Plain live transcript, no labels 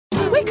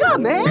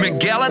on, man.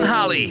 Miguel and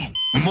Holly.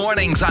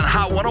 Mornings on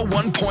Hot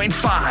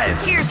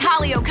 101.5. Here's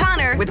Holly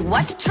O'Connor with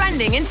what's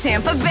trending in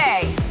Tampa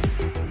Bay.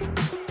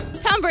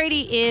 Tom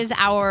Brady is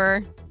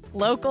our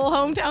local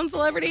hometown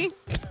celebrity.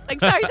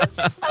 Sorry, that's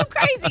just so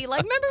crazy.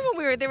 Remember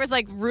when there was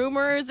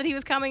rumors that he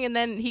was coming, and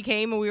then he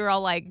came and we were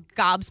all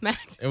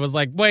gobsmacked? It was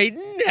wait,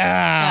 no.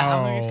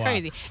 Yeah, it's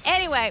crazy.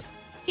 Anyway,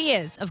 he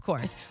is, of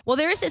course. Well,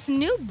 there is this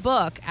new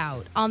book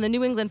out on the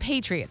New England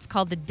Patriots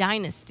called The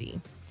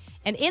Dynasty.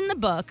 And in the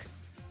book,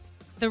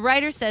 the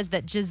writer says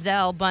that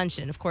Gisele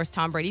Bündchen, of course,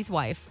 Tom Brady's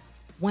wife,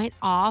 went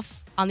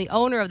off on the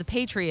owner of the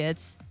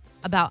Patriots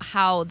about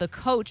how the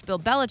coach, Bill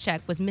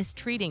Belichick, was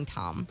mistreating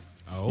Tom.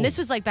 Oh. And this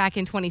was back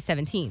in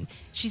 2017.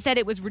 She said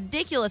it was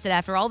ridiculous that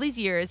after all these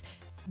years,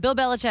 Bill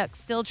Belichick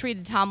still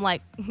treated Tom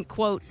like,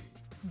 quote,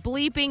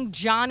 bleeping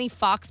Johnny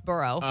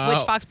Foxborough,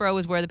 which Foxborough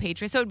was where the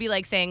Patriots. So it would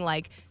be saying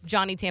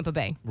Johnny Tampa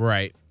Bay.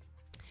 Right.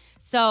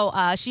 So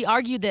she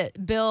argued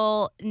that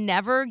Bill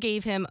never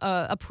gave him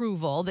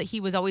approval, that he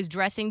was always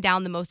dressing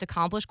down the most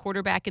accomplished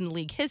quarterback in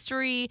league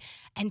history.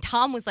 And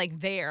Tom was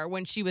there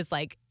when she was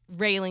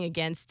railing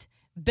against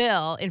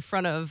Bill in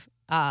front of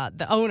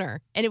the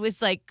owner. And it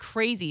was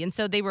crazy. And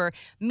so they were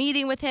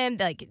meeting with him.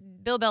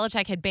 Bill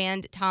Belichick had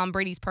banned Tom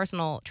Brady's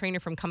personal trainer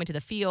from coming to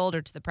the field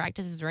or to the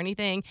practices or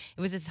anything.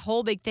 It was this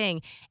whole big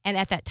thing. And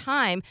at that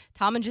time,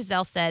 Tom and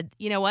Gisele said,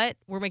 you know what?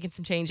 We're making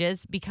some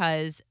changes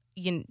because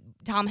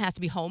Tom has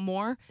to be home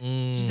more.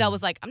 Gisele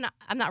was like,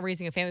 I'm not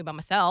raising a family by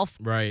myself.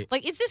 Right.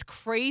 It's this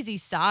crazy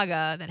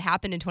saga that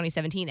happened in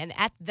 2017. And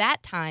at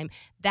that time,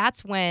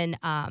 that's when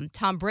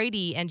Tom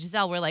Brady and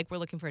Gisele were we're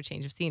looking for a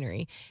change of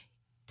scenery.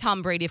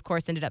 Tom Brady, of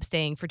course, ended up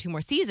staying for 2 more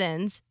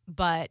seasons,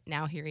 but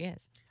now here he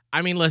is.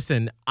 I mean,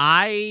 listen,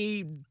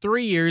 3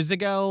 years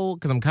ago,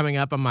 because I'm coming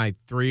up on my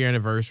 3-year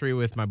anniversary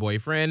with my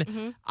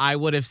boyfriend, I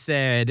would have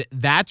said,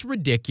 that's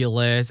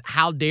ridiculous.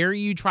 How dare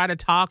you try to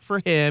talk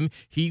for him?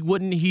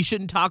 He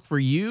shouldn't talk for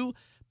you.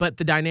 But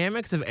the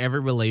dynamics of every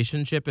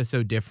relationship is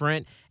so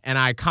different. And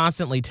I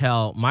constantly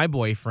tell my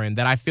boyfriend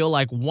that I feel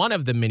like one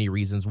of the many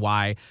reasons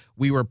why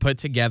we were put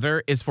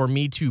together is for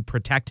me to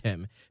protect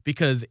him,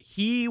 because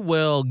he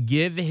will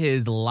give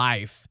his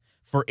life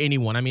for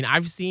anyone. I mean,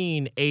 I've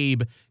seen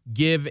Abe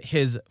give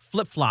his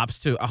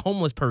flip-flops to a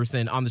homeless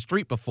person on the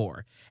street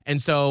before.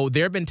 And so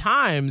there have been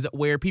times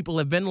where people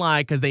have been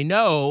because they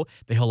know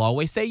that he'll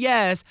always say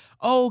yes.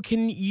 Oh,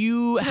 can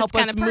you help us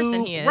move? That's the kind of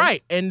person he is.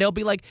 Right. And they'll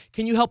be like,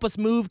 can you help us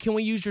move? Can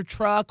we use your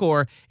truck?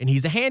 And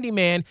he's a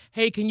handyman.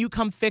 Hey, can you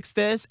come fix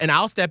this? And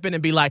I'll step in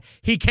and be like,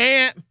 he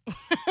can't.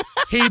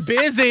 He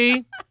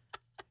busy.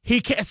 He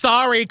can't.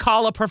 Sorry,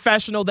 call a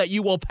professional that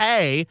you will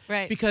pay.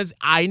 Right. Because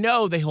I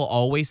know that he'll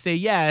always say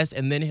yes,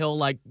 and then he'll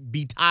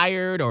be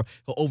tired or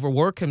he'll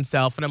overwork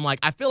himself. And I'm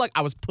I feel like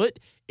I was put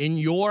in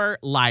your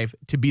life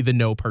to be the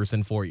no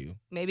person for you.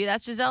 Maybe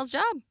that's Gisele's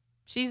job.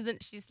 She's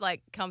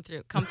come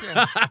through. Come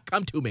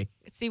to me.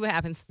 See what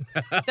happens.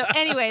 So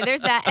anyway, there's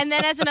that. And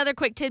then as another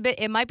quick tidbit,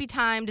 it might be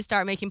time to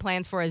start making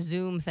plans for a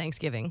Zoom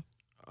Thanksgiving.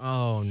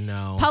 Oh,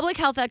 no. Public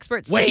health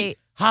experts say... Wait,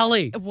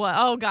 Holly. What?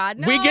 Oh, God,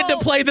 no. We get to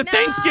play the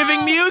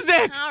Thanksgiving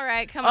music. All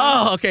right, come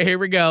on. Oh, okay, here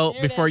we go.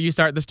 Here before you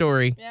start the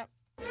story. Yep.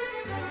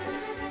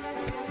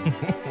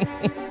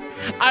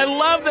 I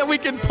love that we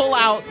can pull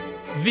out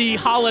the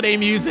holiday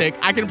music.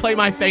 I can play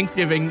my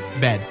Thanksgiving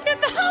bed. Get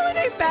the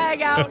holiday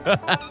bag out.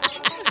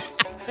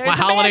 There's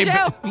my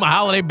banjo. My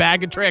holiday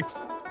bag of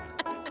tricks.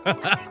 I'm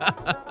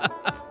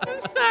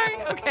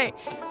sorry. Okay.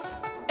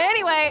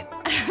 Anyway,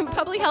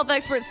 public health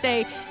experts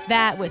say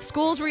that with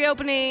schools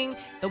reopening,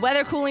 the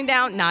weather cooling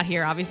down, not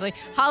here, obviously,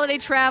 holiday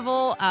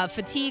travel,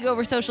 fatigue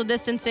over social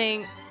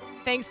distancing,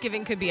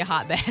 Thanksgiving could be a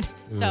hotbed.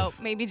 So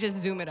maybe just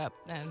Zoom it up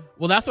then.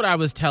 Well, that's what I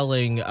was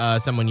telling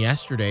someone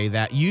yesterday,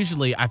 that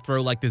usually I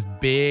throw this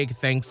big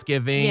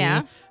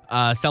Thanksgiving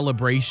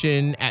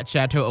celebration at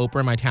Chateau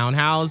Oprah, my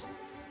townhouse.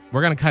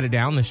 We're going to cut it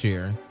down this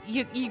year.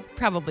 You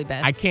probably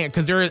best. I can't,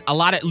 because there are a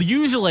lot of,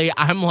 usually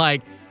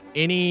I'm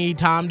any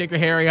Tom, Dick, or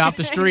Harry off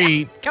the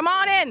street. Come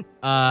on in.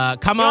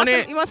 Come on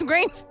in. You want some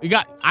greens?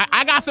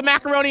 I got some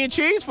macaroni and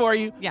cheese for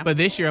you. Yeah. But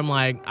this year I'm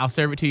I'll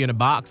serve it to you in a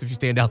box if you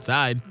stand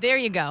outside. There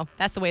you go.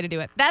 That's the way to do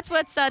it. That's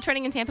what's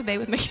trending in Tampa Bay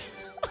with me.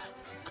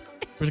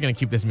 We're just going to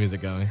keep this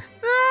music going.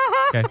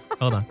 Okay,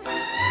 hold on.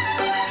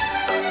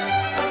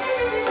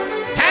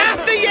 Pass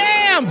the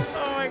yams!